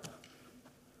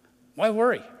 Why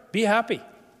worry? Be happy.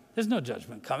 There's no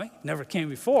judgment coming. Never came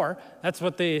before. That's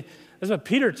what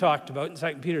Peter talked about in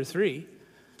 2 Peter 3.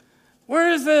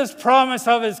 Where is this promise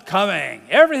of his coming?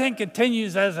 Everything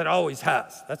continues as it always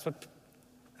has. That's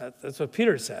what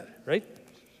Peter said, right?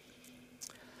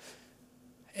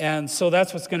 And so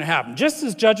that's what's going to happen. Just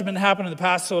as judgment happened in the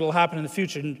past, so it'll happen in the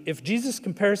future. And if Jesus'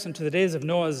 comparison to the days of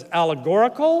Noah is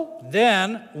allegorical,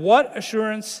 then what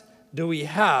assurance do we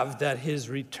have that his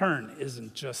return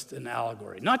isn't just an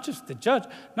allegory? Not just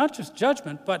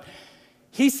judgment, but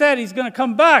he said he's going to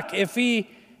come back.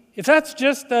 If that's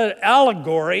just an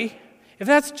allegory, if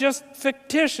that's just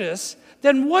fictitious,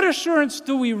 then what assurance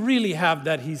do we really have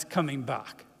that he's coming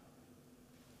back?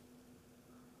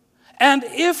 And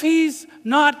if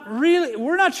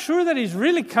we're not sure that he's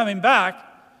really coming back,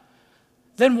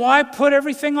 then why put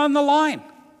everything on the line?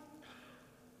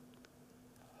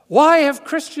 Why have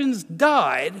Christians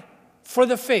died for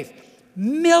the faith?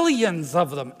 Millions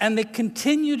of them, and they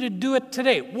continue to do it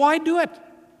today. Why do it?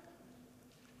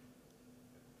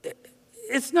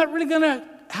 It's not really going to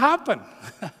happen.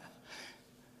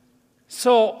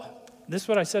 So, this is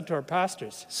what I said to our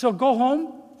pastors. So go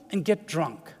home and get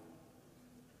drunk.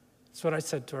 That's what I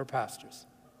said to our pastors.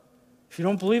 If you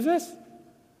don't believe this,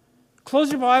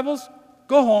 close your Bibles,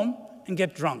 go home and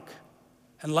get drunk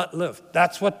and let live.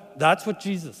 That's what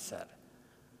Jesus said.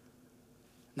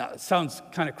 Now, it sounds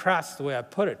kind of crass the way I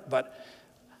put it, but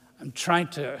I'm trying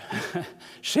to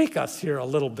shake us here a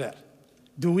little bit.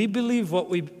 Do we believe what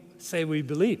we say we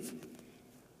believe?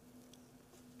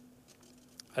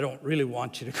 I don't really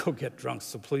want you to go get drunk,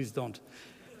 so please don't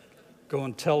go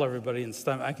and tell everybody in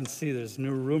time. I can see there's a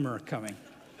new rumor coming.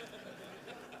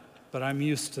 But I'm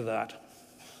used to that.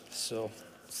 So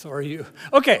are you.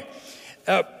 Okay.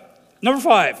 Number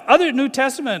 5. Other New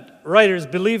Testament writers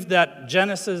believe that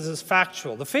Genesis is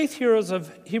factual. The faith heroes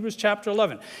of Hebrews chapter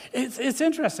 11. It's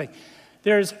interesting.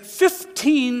 There's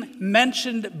 15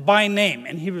 mentioned by name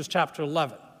in Hebrews chapter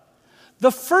 11.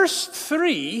 The first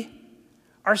 3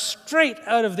 are straight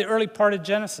out of the early part of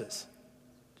Genesis.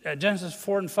 Genesis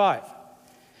 4 and 5.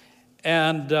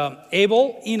 And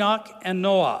Abel, Enoch, and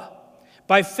Noah.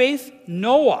 By faith,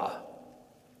 Noah,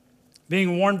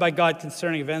 being warned by God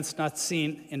concerning events not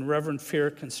seen, in reverent fear,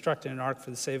 constructed an ark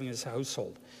for the saving of his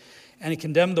household. And he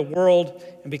condemned the world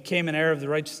and became an heir of the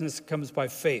righteousness that comes by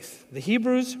faith. The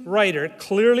Hebrews writer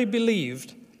clearly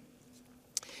believed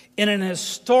in an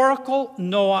historical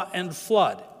Noah and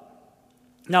flood.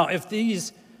 Now, if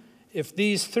these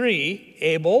 3,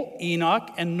 Abel, Enoch,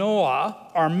 and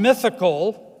Noah, are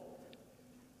mythical,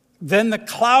 then the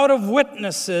cloud of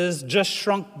witnesses just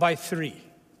shrunk by 3.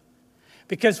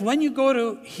 Because when you go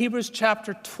to Hebrews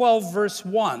chapter 12, verse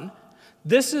 1,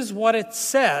 this is what it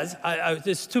says.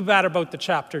 It's too bad about the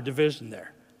chapter division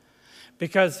there.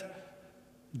 Because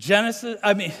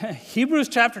Hebrews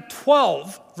chapter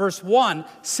 12, verse 1,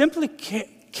 simply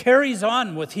carries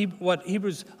on with what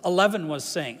Hebrews 11 was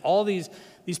saying. All these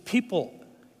people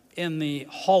in the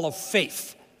hall of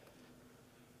faith.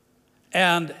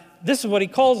 And this is what he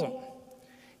calls them.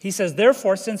 He says,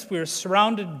 therefore, since we are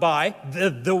surrounded by,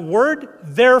 the word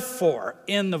therefore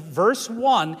in the verse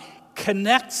 1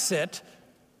 connects it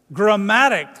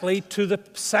grammatically to the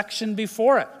section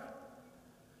before it.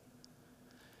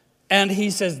 And he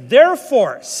says,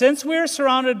 therefore, since we are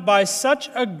surrounded by such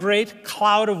a great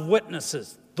cloud of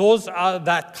witnesses, those are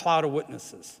that cloud of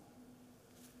witnesses.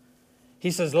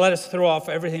 He says, let us throw off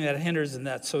everything that hinders and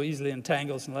that so easily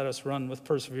entangles, and let us run with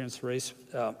perseverance the race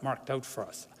marked out for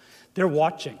us. They're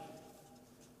watching.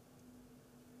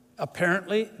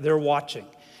 Apparently, they're watching.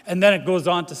 And then it goes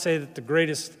on to say that the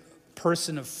greatest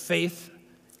person of faith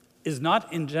is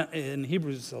not in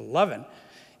Hebrews 11.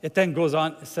 It then goes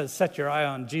on, it says, set your eye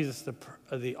on Jesus,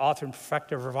 the author and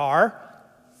perfecter of our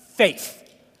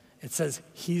faith. It says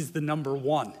he's the number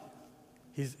one.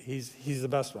 He's the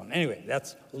best one. Anyway,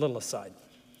 that's a little aside.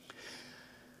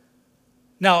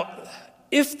 Now,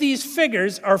 if these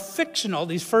figures are fictional,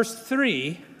 these first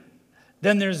three,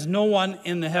 then there's no one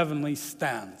in the heavenly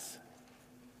stands.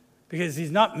 Because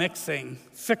he's not mixing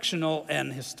fictional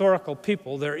and historical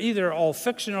people. They're either all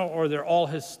fictional or they're all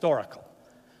historical.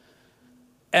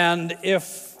 And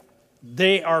if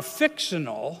they are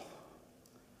fictional,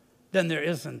 then there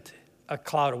isn't a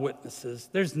cloud of witnesses.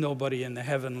 There's nobody in the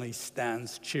heavenly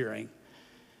stands cheering.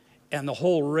 And the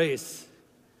whole race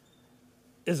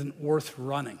isn't worth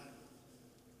running.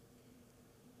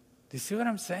 Do you see what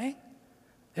I'm saying?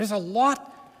 There's a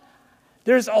lot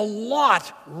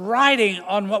riding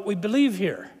on what we believe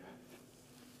here.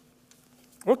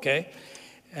 Okay.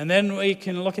 And then we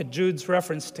can look at Jude's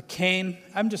reference to Cain.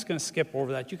 I'm just going to skip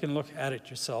over that. You can look at it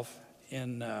yourself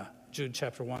in Jude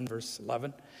chapter 1, verse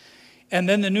 11. And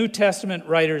then the New Testament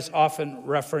writers often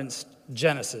reference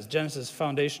Genesis. Genesis is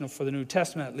foundational for the New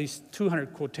Testament. At least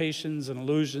 200 quotations and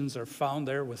allusions are found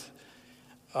there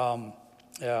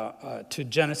to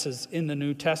Genesis in the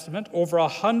New Testament. Over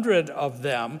 100 of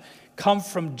them come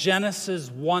from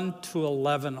Genesis 1 to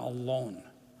 11 alone.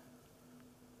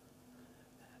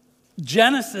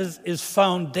 Genesis is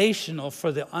foundational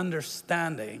for the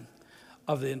understanding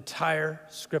of the entire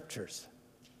scriptures.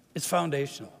 It's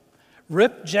foundational.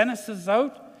 Rip Genesis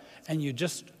out, and you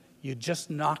just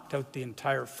knocked out the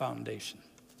entire foundation.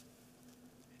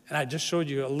 And I just showed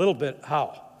you a little bit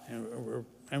how,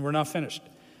 and we're not finished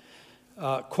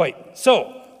quite.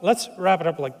 So let's wrap it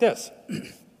up like this.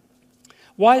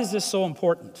 Why is this so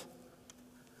important?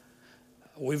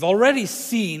 We've already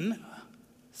seen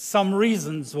some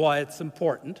reasons why it's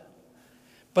important,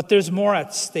 but there's more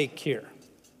at stake here.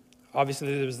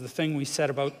 Obviously, there's the thing we said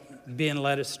about being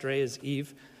led astray as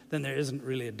Eve. Then there isn't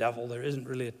really a devil. There isn't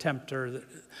really a tempter.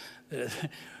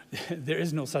 There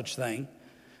is no such thing.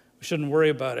 We shouldn't worry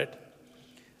about it.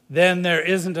 Then there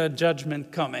isn't a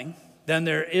judgment coming. Then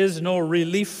there is no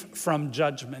relief from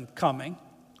judgment coming.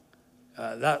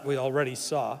 That we already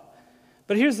saw.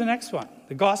 But here's the next one.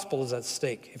 The gospel is at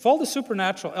stake. If all the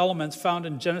supernatural elements found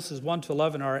in Genesis 1 to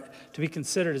 11 are to be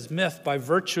considered as myth by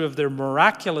virtue of their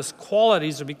miraculous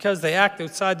qualities or because they act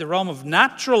outside the realm of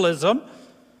naturalism,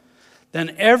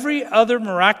 then every other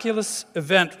miraculous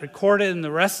event recorded in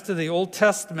the rest of the Old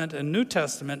Testament and New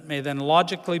Testament may then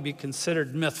logically be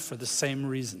considered myth for the same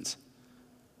reasons.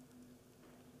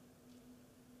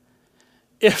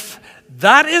 If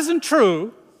that isn't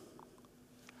true,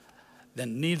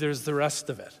 then neither is the rest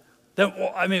of it. Then,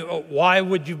 why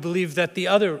would you believe that the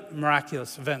other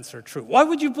miraculous events are true? Why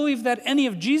would you believe that any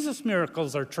of Jesus'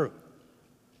 miracles are true?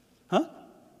 Huh?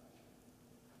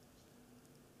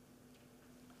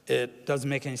 It doesn't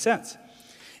make any sense.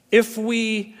 If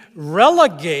we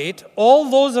relegate all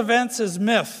those events as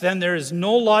myth, then there is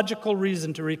no logical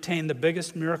reason to retain the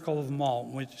biggest miracle of them all,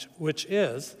 which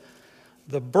is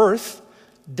the birth,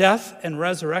 death, and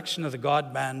resurrection of the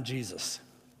God-man Jesus.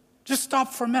 Just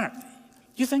stop for a minute.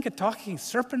 You think a talking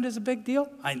serpent is a big deal?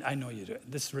 I know you do.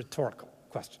 This is a rhetorical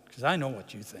question because I know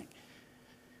what you think.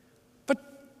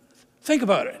 But think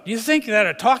about it. Do you think that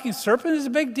a talking serpent is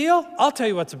a big deal? I'll tell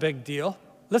you what's a big deal.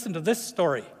 Listen to this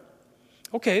story.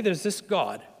 Okay, there's this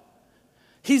God.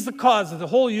 He's the cause of the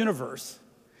whole universe.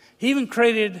 He even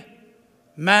created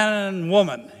man and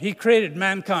woman. He created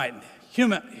mankind,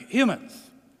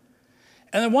 humans.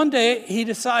 And then one day he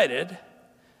decided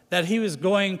that he was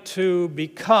going to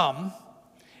become,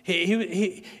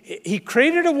 he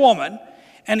created a woman,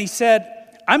 and he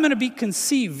said, I'm going to be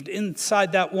conceived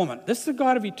inside that woman. This is the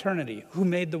God of eternity who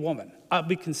made the woman. I'll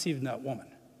be conceived in that woman.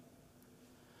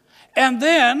 And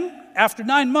then, after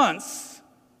 9 months,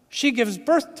 she gives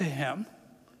birth to him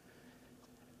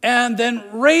and then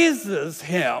raises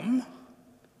him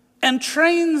and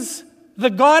trains the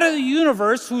God of the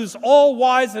universe, who's all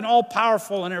wise and all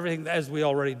powerful and everything, as we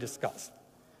already discussed.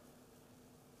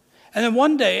 And then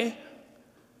one day,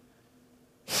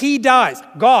 he dies.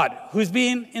 God, who's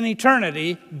been in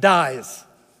eternity, dies.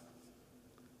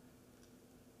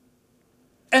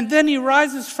 And then he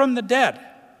rises from the dead.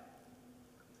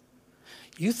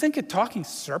 You think a talking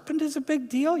serpent is a big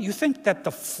deal? You think that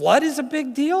the flood is a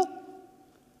big deal?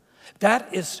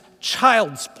 That is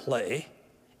child's play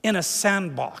in a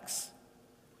sandbox.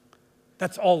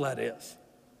 That's all that is.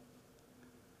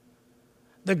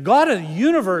 The God of the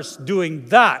universe doing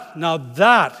that, now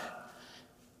that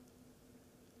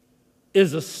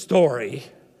is a story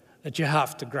that you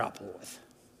have to grapple with.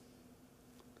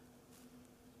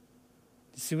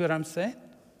 You see what I'm saying?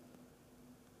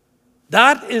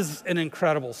 That is an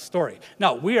incredible story.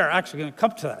 Now, we are actually going to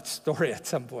come to that story at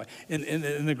some point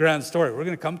in the grand story. We're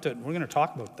going to come to it, and we're going to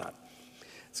talk about that.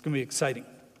 It's going to be exciting.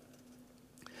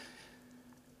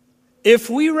 If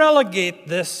we relegate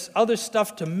this other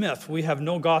stuff to myth, we have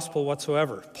no gospel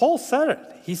whatsoever. Paul said it.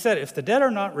 He said, if the dead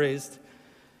are not raised,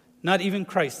 not even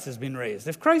Christ has been raised.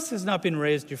 If Christ has not been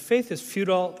raised, your faith is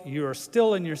futile, you are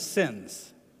still in your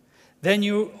sins.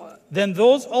 Then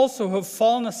those also who have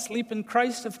fallen asleep in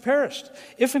Christ have perished.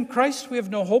 If in Christ we have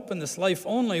no hope in this life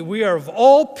only, we are of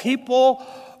all people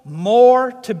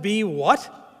more to be what?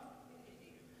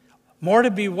 More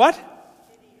to be what?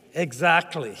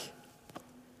 Exactly.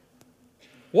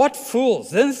 What fools.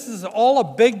 This is all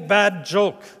a big bad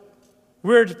joke.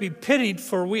 We're to be pitied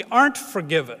for we aren't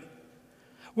forgiven.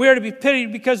 We are to be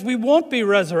pitied because we won't be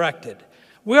resurrected.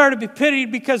 We are to be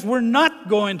pitied because we're not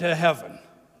going to heaven,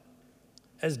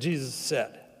 as Jesus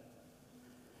said.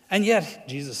 And yet,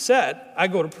 Jesus said, I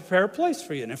go to prepare a place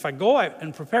for you. And if I go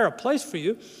and prepare a place for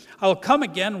you, I will come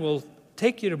again, will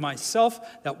take you to myself,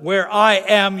 that where I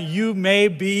am, you may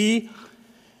be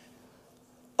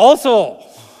also.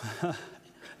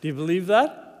 Do you believe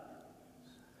that?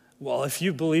 Well, if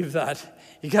you believe that,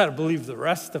 you got to believe the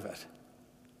rest of it.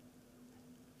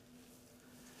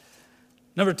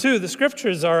 Number two, the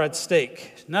scriptures are at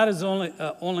stake. Not as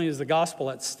only is the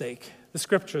gospel at stake, the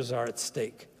scriptures are at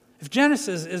stake. If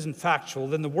Genesis isn't factual,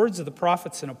 then the words of the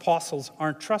prophets and apostles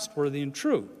aren't trustworthy and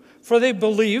true. For they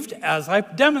believed, as I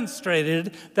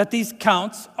demonstrated, that these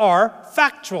counts are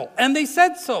factual. And they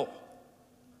said so.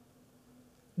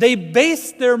 They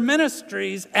based their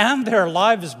ministries and their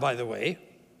lives, by the way,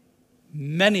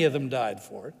 many of them died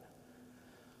for it,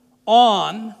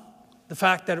 on the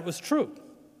fact that it was true.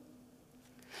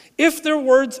 If their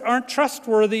words aren't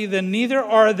trustworthy, then neither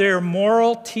are their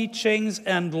moral teachings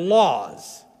and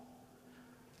laws,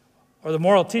 or the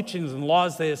moral teachings and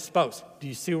laws they espouse. Do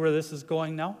you see where this is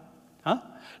going now? Huh?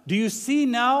 Do you see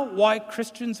now why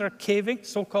Christians are caving,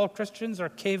 so-called Christians are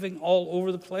caving all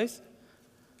over the place?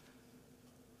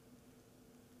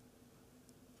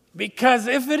 Because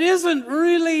if it isn't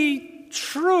really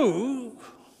true,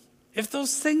 if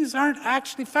those things aren't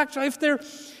actually factual, if they're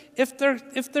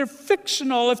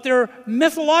fictional, if they're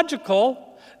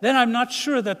mythological, then I'm not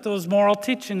sure that those moral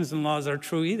teachings and laws are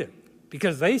true either.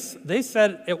 Because they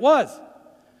said it was.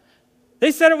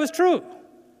 They said it was true.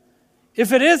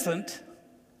 If it isn't,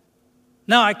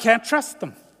 now I can't trust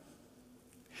them.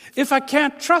 If I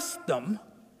can't trust them,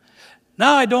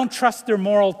 now I don't trust their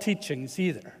moral teachings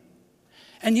either.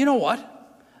 And you know what?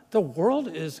 The world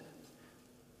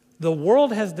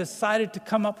has decided to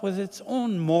come up with its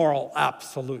own moral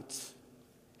absolutes.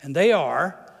 And they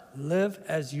are, live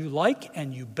as you like,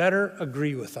 and you better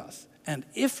agree with us. And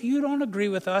if you don't agree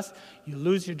with us, you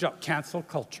lose your job. Cancel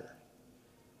culture.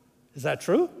 Is that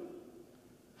true?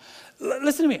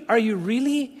 Listen to me. Are you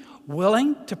really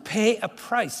willing to pay a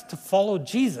price to follow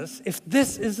Jesus if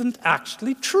this isn't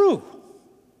actually true?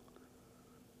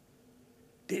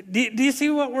 Do you see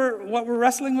what we're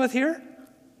wrestling with here?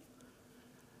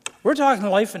 We're talking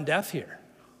life and death here.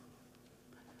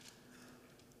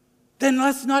 Then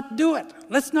let's not do it.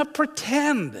 Let's not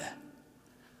pretend.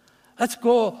 Let's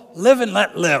go live and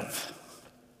let live.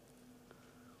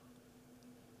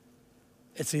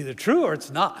 It's either true or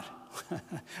it's not.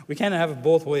 We can't have it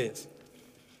both ways.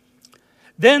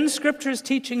 Then Scripture's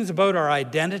teachings about our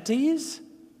identities,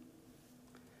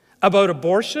 about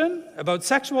abortion, about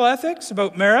sexual ethics,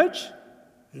 about marriage,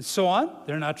 and so on,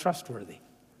 they're not trustworthy.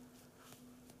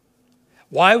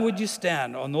 Why would you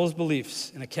stand on those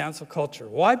beliefs in a cancel culture?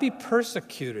 Why be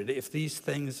persecuted if these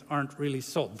things aren't really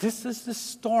so? This is the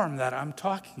storm that I'm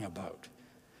talking about.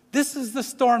 This is the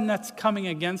storm that's coming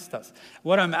against us.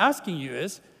 What I'm asking you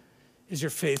is Is your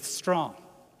faith strong?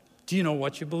 Do you know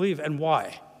what you believe and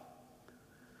why?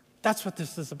 That's what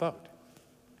this is about.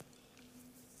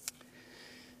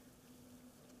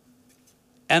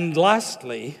 And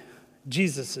lastly,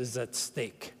 Jesus is at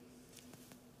stake.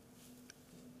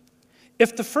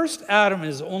 If the first Adam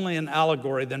is only an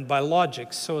allegory, then by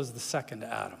logic, so is the second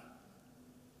Adam.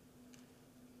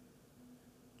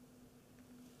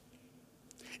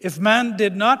 If man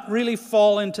did not really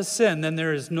fall into sin, then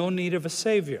there is no need of a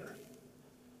Savior.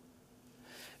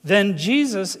 Then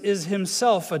Jesus is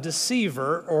himself a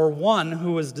deceiver, or one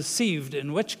who was deceived,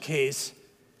 in which case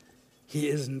he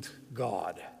isn't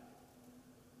God.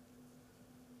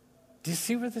 Do you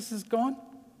see where this is going?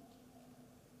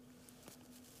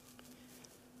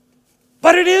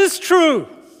 But it is true.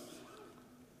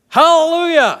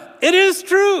 Hallelujah. It is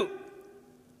true.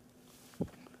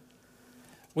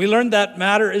 We learned that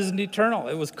matter isn't eternal.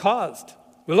 It was caused.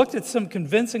 We looked at some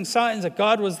convincing signs that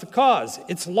God was the cause.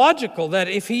 It's logical that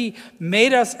if he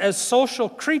made us as social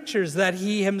creatures, that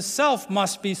he himself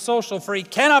must be social, for he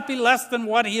cannot be less than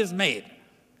what he has made.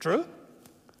 True?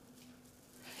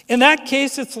 In that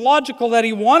case, it's logical that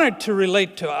he wanted to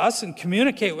relate to us and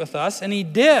communicate with us, and he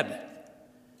did.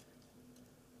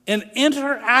 In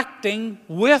interacting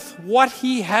with what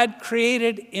he had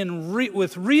created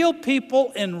with real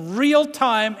people in real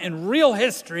time, in real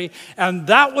history, and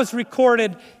that was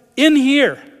recorded in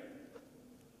here.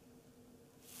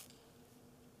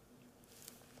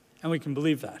 And we can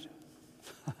believe that.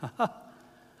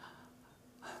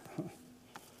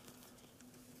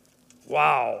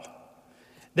 Wow.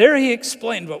 There he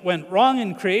explained what went wrong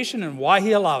in creation and why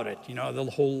he allowed it. You know, the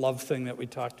whole love thing that we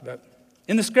talked about.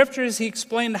 In the scriptures, he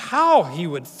explained how he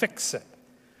would fix it.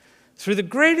 Through the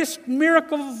greatest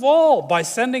miracle of all, by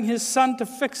sending his son to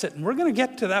fix it. And we're going to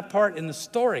get to that part in the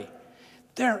story.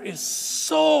 There is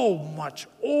so much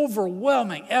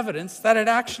overwhelming evidence that it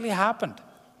actually happened.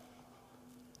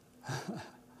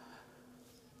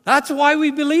 That's why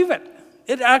we believe it.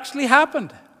 It actually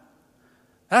happened.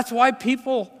 That's why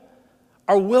people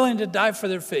are willing to die for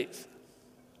their faith.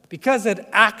 Because it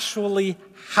actually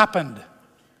happened.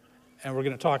 And we're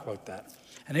going to talk about that.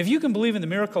 And if you can believe in the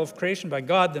miracle of creation by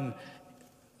God, then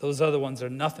those other ones are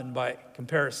nothing by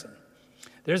comparison.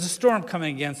 There's a storm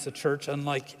coming against the church,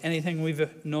 unlike anything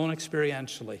we've known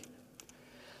experientially.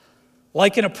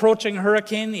 Like an approaching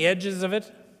hurricane, the edges of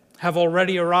it have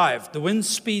already arrived. The wind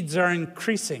speeds are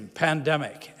increasing.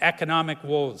 Pandemic, economic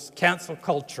woes, cancel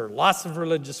culture, loss of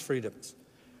religious freedoms.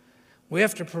 We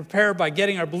have to prepare by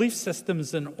getting our belief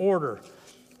systems in order,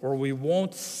 or we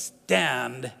won't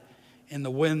stand in the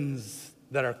winds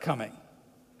that are coming.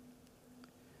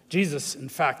 Jesus, in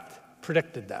fact,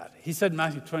 predicted that. He said in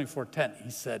Matthew 24:10,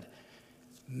 he said,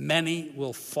 many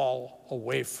will fall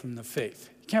away from the faith.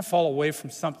 You can't fall away from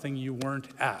something you weren't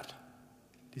at.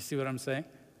 Do you see what I'm saying?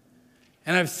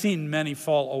 And I've seen many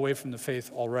fall away from the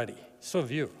faith already. So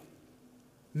have you.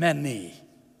 Many.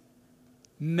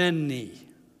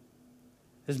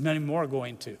 There's many more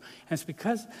going to. And it's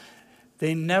because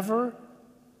they never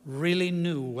really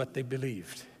knew what they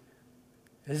believed.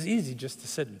 It's easy just to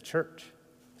sit in church.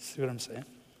 See what I'm saying?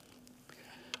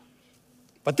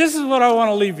 But this is what I want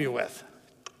to leave you with.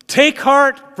 Take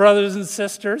heart, brothers and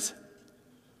sisters,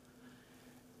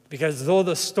 because though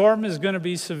the storm is going to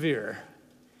be severe,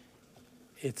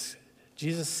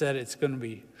 Jesus said it's going to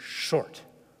be short.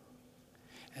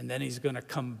 And then he's going to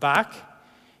come back,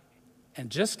 and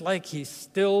just like he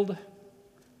stilled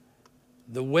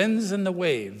the winds and the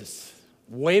waves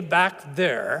way back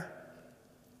there,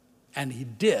 and he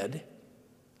did.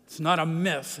 It's not a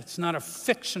myth. It's not a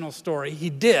fictional story. He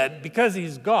did, because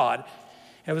he's God.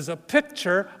 It was a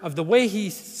picture of the way he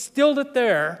stilled it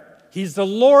there. He's the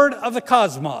Lord of the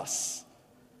cosmos.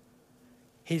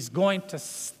 He's going to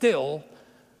still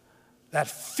that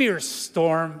fierce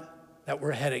storm that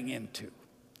we're heading into.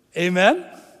 Amen?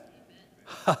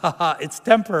 It's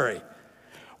temporary.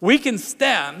 We can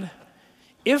stand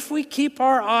if we keep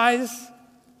our eyes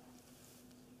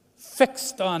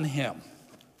fixed on him.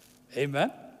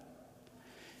 Amen?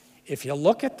 If you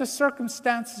look at the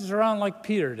circumstances around like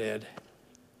Peter did,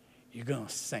 you're going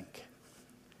to sink.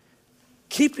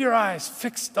 Keep your eyes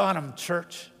fixed on him,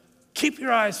 church. Keep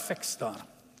your eyes fixed on him.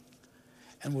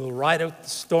 And we'll ride out the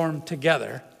storm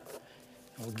together,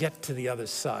 and we'll get to the other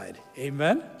side.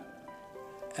 Amen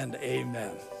and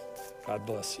amen. God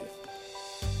bless you.